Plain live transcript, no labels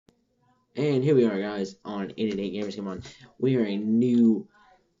And here we are, guys, on 88 Gamers Come On. We are a new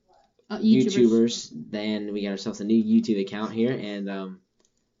YouTubers. Then we got ourselves a new YouTube account here, and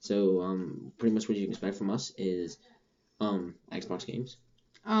pretty much what you can expect from us is Xbox games,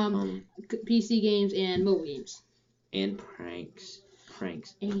 PC games and mobile games. And pranks.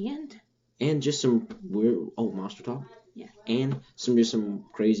 And just some weird monster talk. Yeah. And some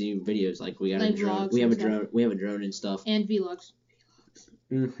crazy videos, like we got a drone. We have a drone. We have a drone and stuff. And vlogs.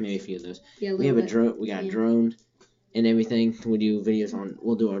 Maybe a few of those. Yeah, we have a drone. We got a drone and everything. We do videos on.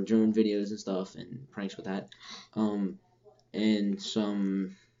 We'll do our drone videos and stuff and pranks with that. And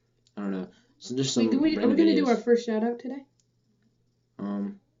some, I don't know. So just some. Wait, are we gonna do our first shout out today?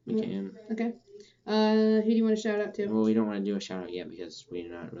 We can. Okay. Who do you want to shout out to? Well, we don't want to do a shout out yet because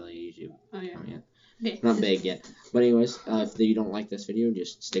we're not really YouTube. Oh yeah. Yet. Okay. Not big yet. But anyways, if you don't like this video,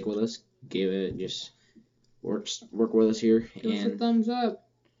 just stick with us. Work with us here. Give us a thumbs up.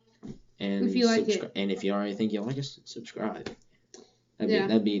 And if you like it. And if you already think you like us, subscribe.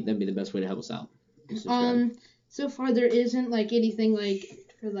 That'd be the best way to help us out. Subscribe. So far there isn't like anything like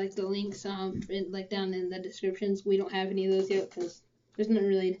for like the links like down in the descriptions. We don't have any of those yet because there's nothing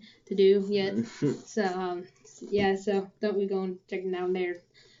really to do yet. So yeah, so don't we go and check them down there.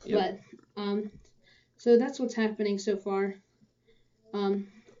 Yep. But so that's what's happening so far.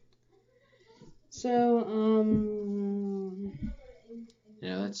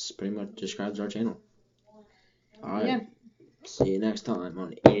 Yeah, that's pretty much describes our channel. Alright. Yeah. See you next time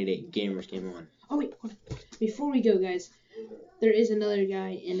on 88 Gamers Game On. Oh wait, before we go, guys, there is another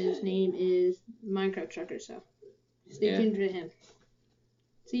guy and his name is Minecraft Trucker, so stay tuned to him.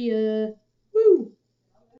 See ya. Woo!